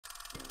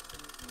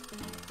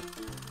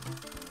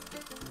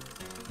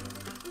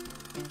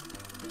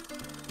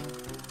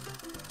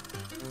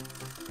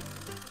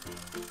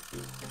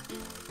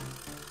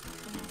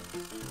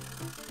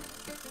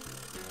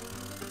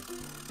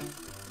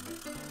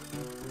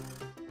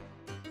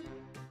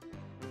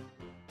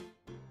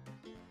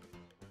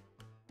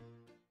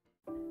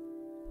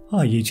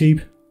Hi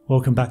YouTube,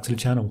 welcome back to the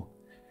channel.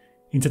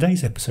 In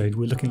today's episode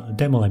we're looking at a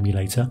DEMUL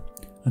emulator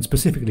and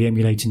specifically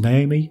emulating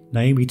NAOMI,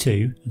 NAOMI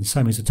 2 and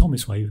Sammy's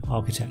Atomiswave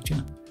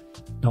architecture.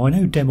 Now I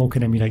know DEMUL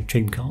can emulate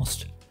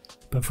Dreamcast,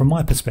 but from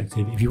my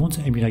perspective if you want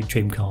to emulate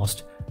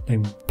Dreamcast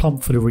then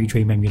plump for the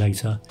ReDream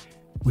emulator,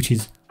 which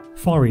is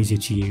far easier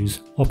to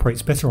use,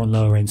 operates better on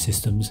lower end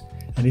systems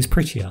and is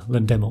prettier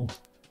than DEMUL.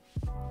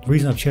 The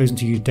reason I've chosen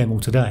to use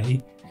DEMUL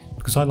today is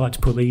because I like to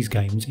put these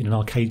games in an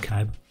arcade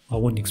cab. I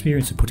want the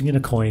experience of putting in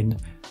a coin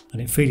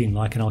and it feeling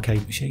like an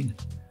arcade machine.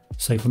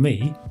 So for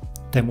me,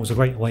 DEMUL's a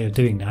great way of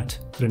doing that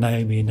for the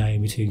NAOMI and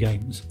NAOMI 2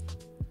 games.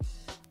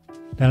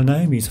 Now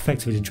NAOMI is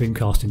effectively the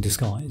Dreamcast in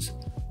disguise,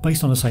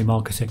 based on the same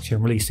architecture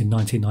and released in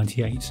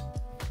 1998.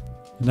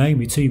 The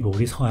NAOMI 2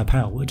 board is higher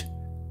powered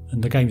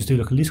and the games do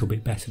look a little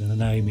bit better than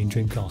the NAOMI and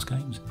Dreamcast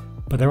games,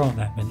 but there aren't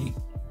that many.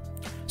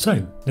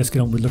 So let's get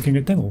on with looking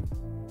at DEMUL.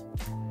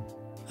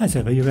 As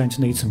ever, you're going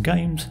to need some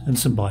games and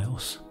some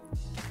BIOS.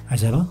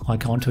 As ever, I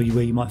can't tell you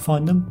where you might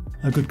find them.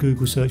 A good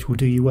Google search will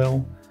do you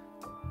well.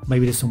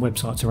 Maybe there's some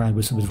websites around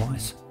with some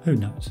advice, who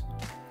knows.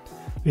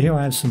 But here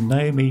I have some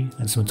NAOMI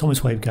and some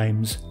Atomiswave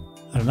games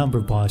and a number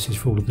of BIOSes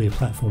for all of the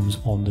platforms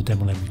on the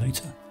DEMUL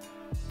emulator.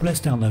 But let's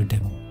download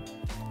DEMUL.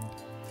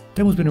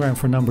 DEMUL's been around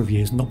for a number of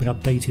years and not been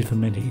updated for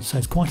many, so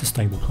it's quite a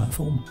stable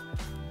platform.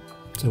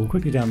 So we'll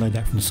quickly download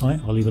that from the site.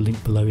 I'll leave a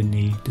link below in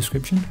the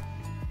description.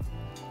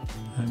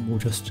 And we'll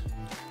just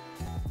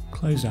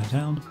close that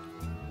down.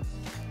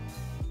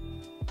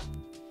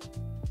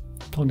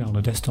 Plug that on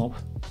the desktop,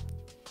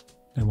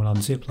 then we'll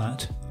unzip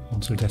that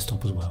onto the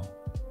desktop as well.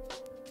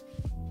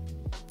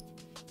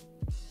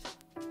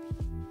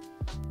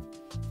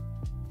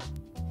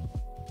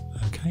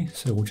 Okay,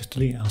 so we'll just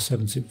delete our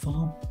 7-zip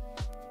file,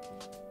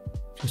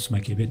 just to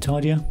make it a bit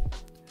tidier,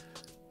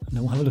 and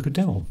then we'll have a look at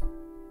DEMUL.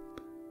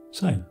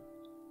 So,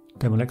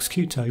 DEMUL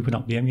execute to open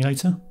up the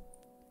emulator.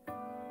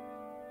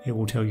 It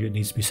will tell you it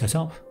needs to be set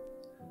up,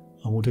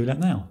 and we'll do that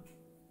now.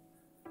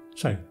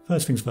 So,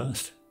 first things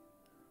first.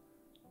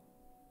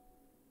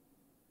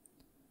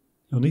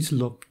 You'll need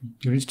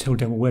to tell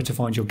DEMUL where to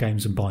find your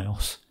games and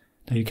BIOS.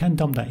 Now you can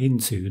dump that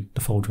into the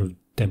folder of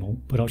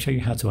DEMUL, but I'll show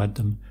you how to add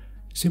them.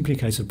 Simply a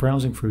case of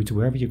browsing through to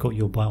wherever you've got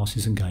your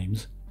BIOSes and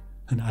games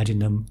and adding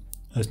them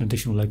as an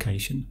additional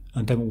location,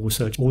 and DEMUL will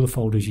search all the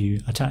folders you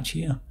attach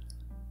here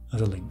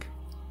as a link.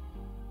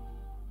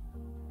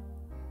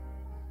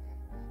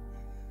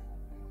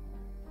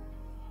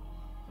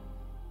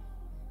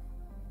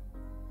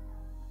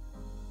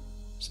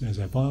 So there's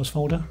our BIOS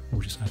folder,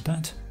 we'll just add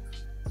that.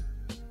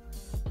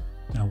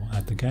 Now we'll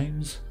add the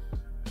games,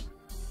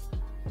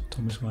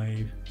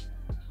 Atomiswave,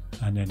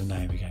 and then the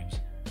NAOMI games.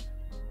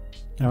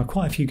 There are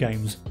quite a few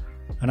games,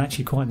 and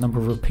actually quite a number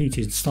of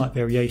repeated slight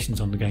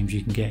variations on the games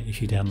you can get if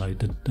you download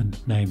the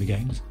NAOMI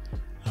games.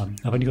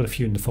 I've only got a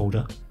few in the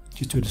folder,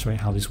 just to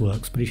illustrate how this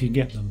works, but if you can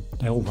get them,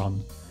 they all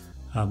run.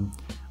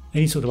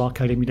 Any sort of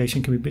arcade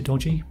emulation can be a bit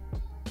dodgy,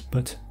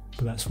 but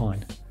that's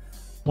fine.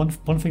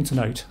 One thing to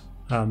note,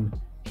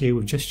 here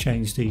we've just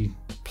changed the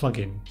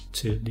plugin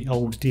to the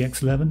old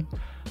DX11,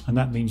 and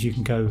that means you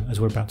can go, as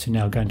we're about to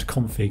now, go into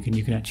config and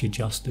you can actually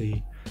adjust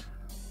the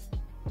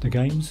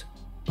games,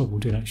 but we'll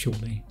do that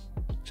shortly.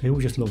 So here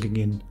we're just logging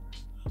in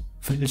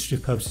for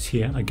illustrative purposes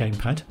here, a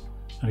gamepad,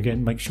 and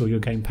again make sure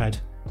your gamepad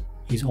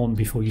is on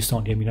before you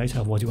start the emulator,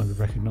 otherwise it won't be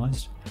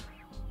recognised.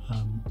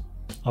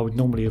 I would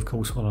normally, of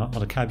course,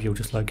 on a cab you'll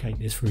just locate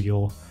this through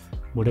your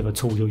whatever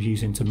tool you're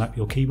using to map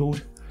your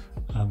keyboard.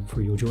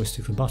 Through your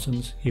joysticks and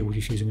buttons. Here we're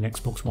just using an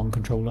Xbox One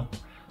controller.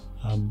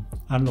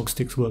 Analog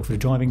sticks work for the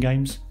driving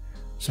games,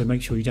 so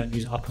make sure you don't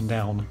use up and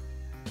down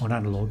on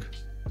analog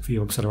for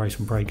your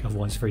acceleration brake,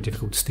 otherwise it's very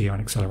difficult to steer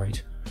and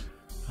accelerate.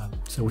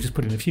 So we'll just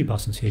put in a few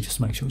buttons here just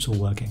to make sure it's all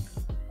working.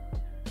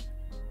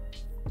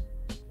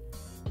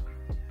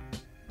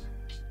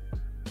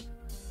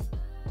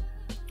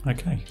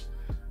 Okay,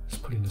 let's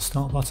put in the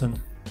start button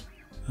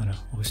and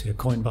obviously a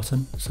coin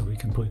button so we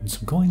can put in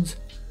some coins,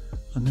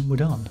 and then we're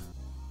done.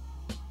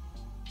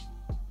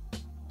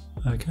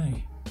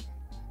 Okay,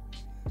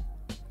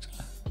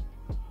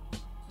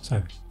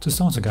 so to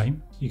start a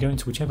game, you go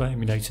into whichever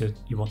emulator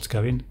you want to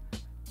go in,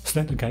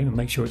 select the game and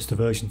make sure it's the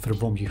version for the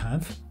ROM you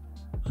have,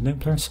 and then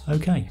press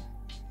OK.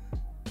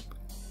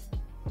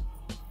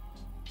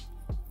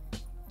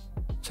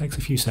 Takes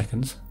a few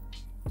seconds.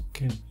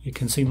 It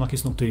can seem like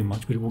it's not doing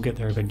much, but it will get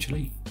there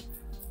eventually.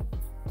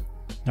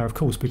 Now of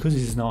course, because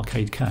this is an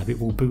arcade cab, it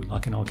will boot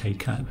like an arcade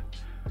cab,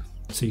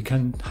 so you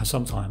can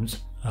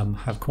sometimes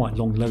have quite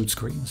long load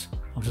screens.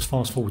 I'll just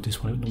fast forward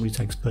this one, it normally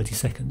takes 30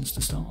 seconds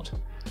to start.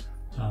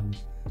 But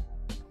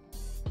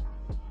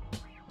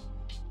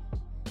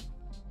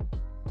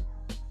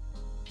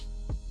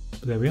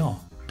there we are,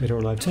 Dead or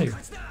Alive 2.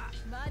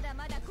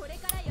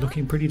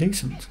 Looking pretty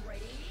decent.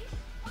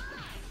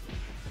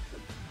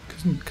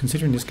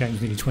 Considering this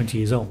game's nearly 20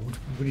 years old,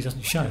 it really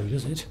doesn't show,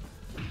 does it?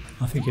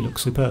 I think it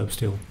looks superb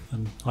still,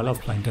 and I love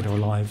playing Dead or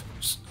Alive.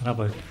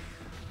 Another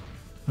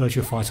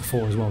Virtua Fighter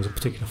 4 as well is a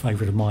particular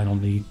favourite of mine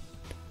on the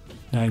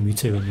NAOMI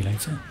 2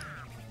 emulator.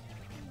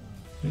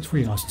 It's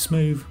really nice and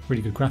smooth,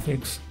 really good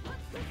graphics,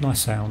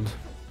 nice sound,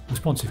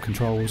 responsive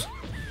controls,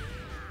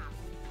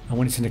 and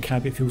when it's in a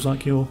cab it feels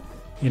like you're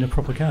in a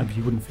proper cab.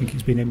 You wouldn't think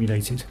it's been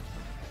emulated.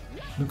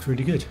 Looks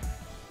really good.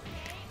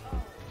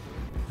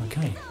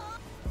 Okay,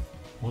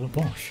 what a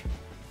bosh.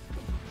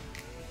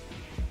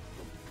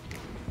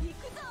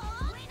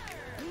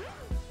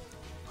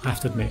 I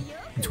have to admit,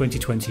 in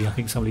 2020 I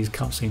think some of these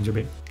cutscenes are a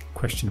bit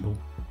questionable.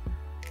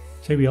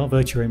 So here we are,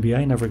 Virtua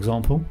NBA, another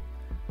example.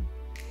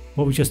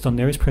 What we've just done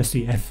there is press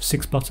the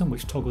F6 button,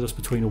 which toggles us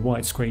between a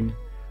widescreen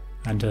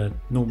and a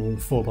normal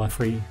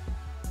 4x3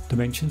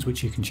 dimensions,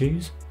 which you can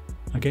choose.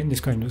 Again, this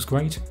game looks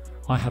great.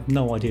 I have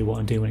no idea what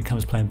I'm doing when it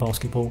comes to playing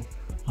basketball.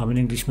 I'm an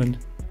Englishman,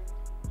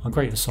 I'm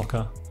great at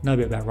soccer, know a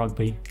bit about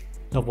rugby,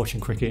 love watching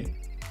cricket.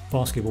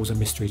 Basketball's a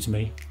mystery to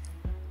me.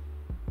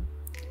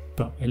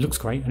 But it looks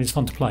great and it's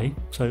fun to play,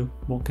 so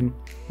what can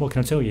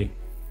I tell you?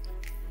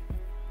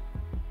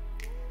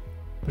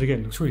 But again,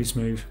 it looks really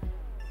smooth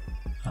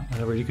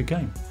and a really good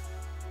game.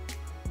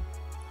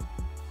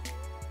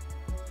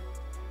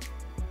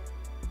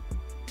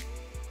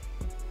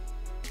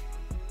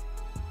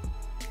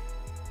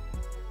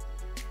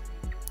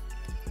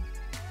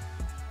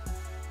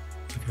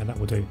 Okay, that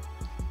will do.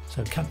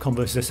 So Capcom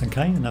vs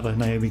SNK, another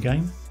Naomi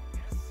game.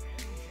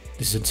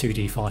 This is a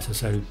 2D fighter,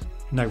 so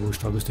no real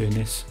struggles doing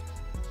this.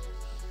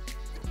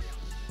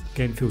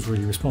 Again, feels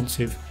really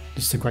responsive.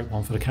 This is a great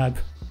one for the cab.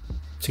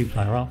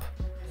 2-player up.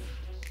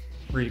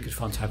 Really good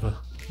fun to have a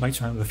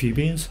mates around with a few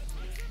beers.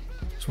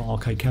 That's what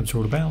arcade cabs are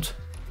all about.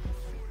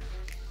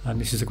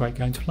 And this is a great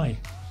game to play.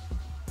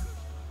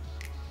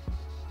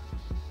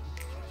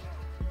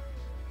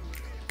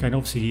 Again,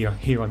 obviously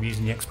here I'm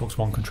using the Xbox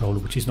One controller,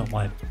 which is not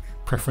my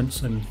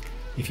preference, and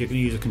if you're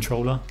going to use a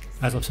controller,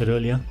 as I've said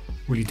earlier,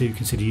 really do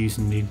consider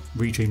using the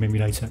ReDream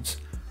emulator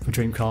for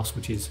Dreamcast,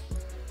 which is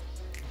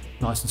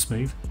nice and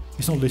smooth.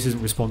 It's not that this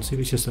isn't responsive,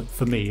 it's just that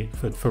for me,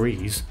 for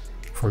ease,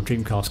 for a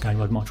Dreamcast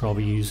game I'd much rather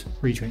use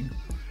ReDream.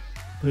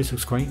 But this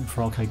looks great, and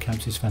for arcade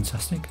cabs it's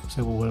fantastic,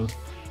 so we'll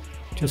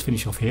just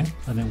finish off here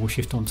and then we'll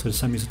shift on to the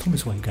Sammy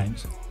Atomiswave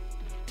games.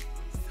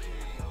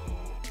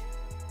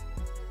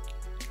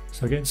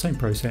 So again, same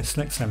process,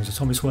 select Sammy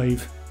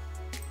Atomiswave,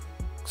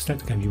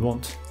 select the game you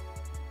want,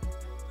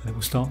 and it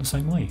will start the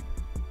same way.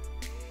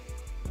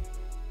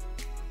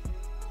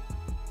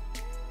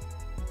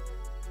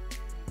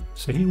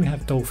 So here we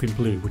have Dolphin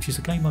Blue, which is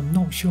a game I'm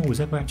not sure was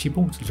ever actually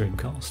brought to the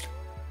Dreamcast.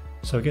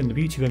 So again, the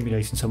beauty of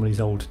emulating some of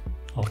these old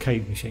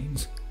arcade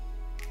machines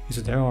is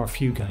that there are a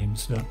few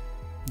games that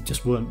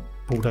just weren't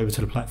brought over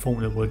to the platform,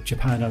 that were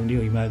Japan only,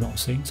 or you may not have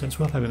seen, so it's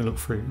worth having a look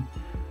through.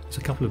 There's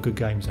a couple of good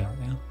games out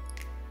there.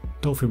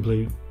 Dolphin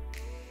Blue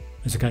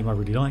is a game I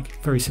really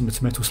like, very similar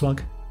to Metal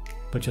Slug,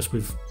 but just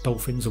with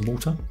dolphins and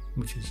water,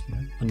 which is, you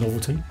know, a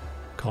novelty.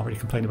 Can't really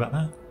complain about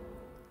that.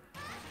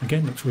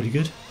 Again, looks really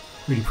good.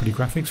 Really pretty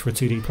graphics for a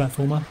 2D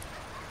platformer.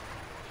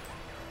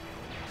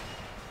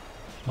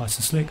 Nice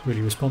and slick,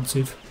 really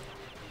responsive.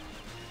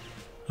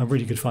 And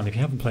really good fun. If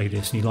you haven't played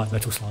this and you like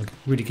Metal Slug,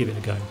 really give it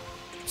a go.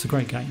 It's a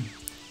great game.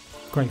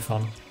 Great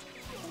fun.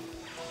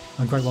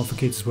 And great one for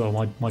kids as well.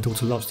 My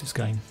daughter loves this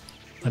game.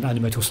 And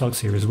the Metal Slug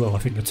series as well. I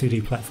think the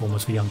 2D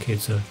platformers for young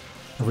kids are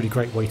a really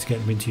great way to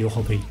get them into your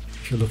hobby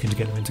if you're looking to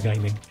get them into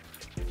gaming.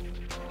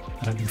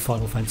 I don't think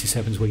Final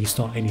Fantasy VII is where you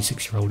start any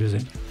 6-year-old, is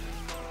it?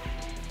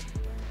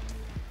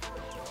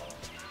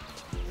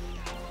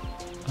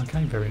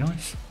 Okay, very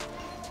nice.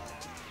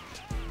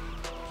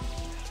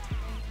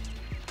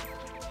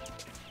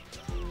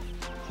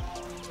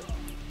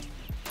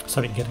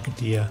 So I think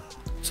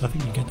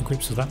you get the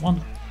grips of that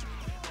one.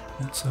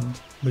 Let's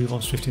move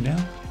on swiftly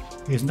now.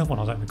 Here's another one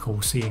I don't recall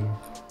seeing.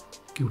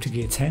 Guilty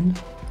Gear 10,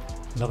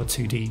 another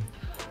 2D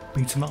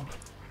beat 'em up.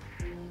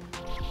 I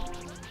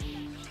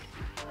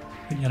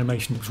think the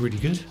animation looks really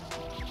good.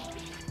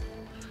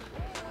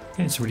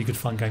 Again, it's a really good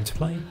fun game to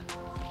play.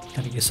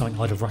 I think it's something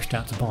I'd have rushed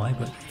out to buy,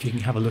 but if you can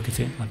have a look at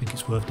it, I think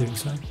it's worth doing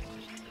so.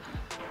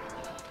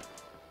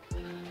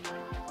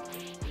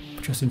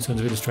 But just in terms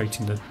of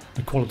illustrating the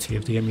quality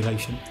of the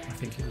emulation, I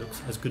think it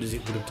looks as good as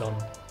it would have done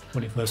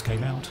when it first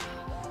came out.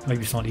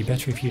 Maybe slightly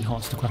better if you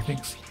enhance the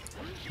graphics.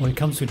 When it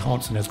comes to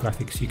enhancing those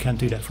graphics, you can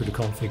do that through the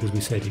config, as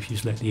we said, if you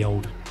select the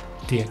old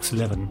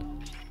DX11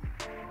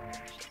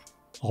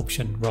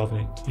 option rather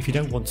than, if you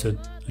don't want to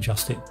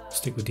adjust it,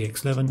 stick with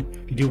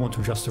DX11. If you do want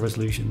to adjust the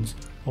resolutions,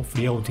 opt for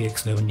the old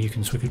DX11, you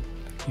can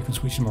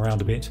switch them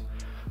around a bit.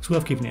 It's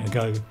worth giving it a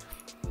go.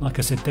 Like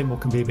I said, DEMUL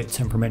can be a bit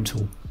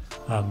temperamental,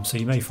 so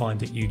you may find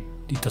that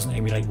it doesn't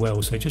emulate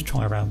well, so just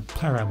play around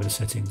with the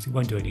settings, it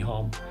won't do any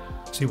harm.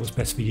 See what's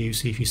best for you,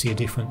 see if you see a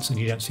difference and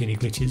you don't see any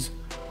glitches,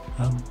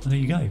 and there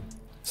you go.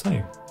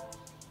 So,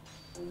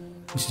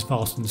 this is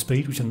faster than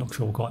speed, which I'm not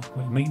sure quite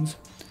what it means.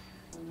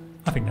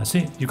 I think that's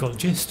it, you've got the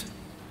gist.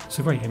 It's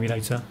a great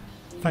emulator.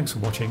 Thanks for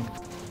watching.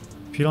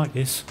 If you like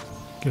this,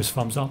 give us a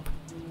thumbs up.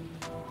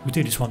 We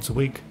do this once a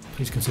week.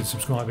 Please consider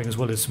subscribing, as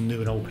well as some new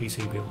and old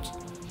PC builds.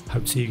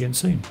 Hope to see you again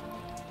soon.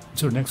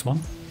 Until the next one,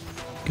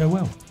 go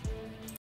well.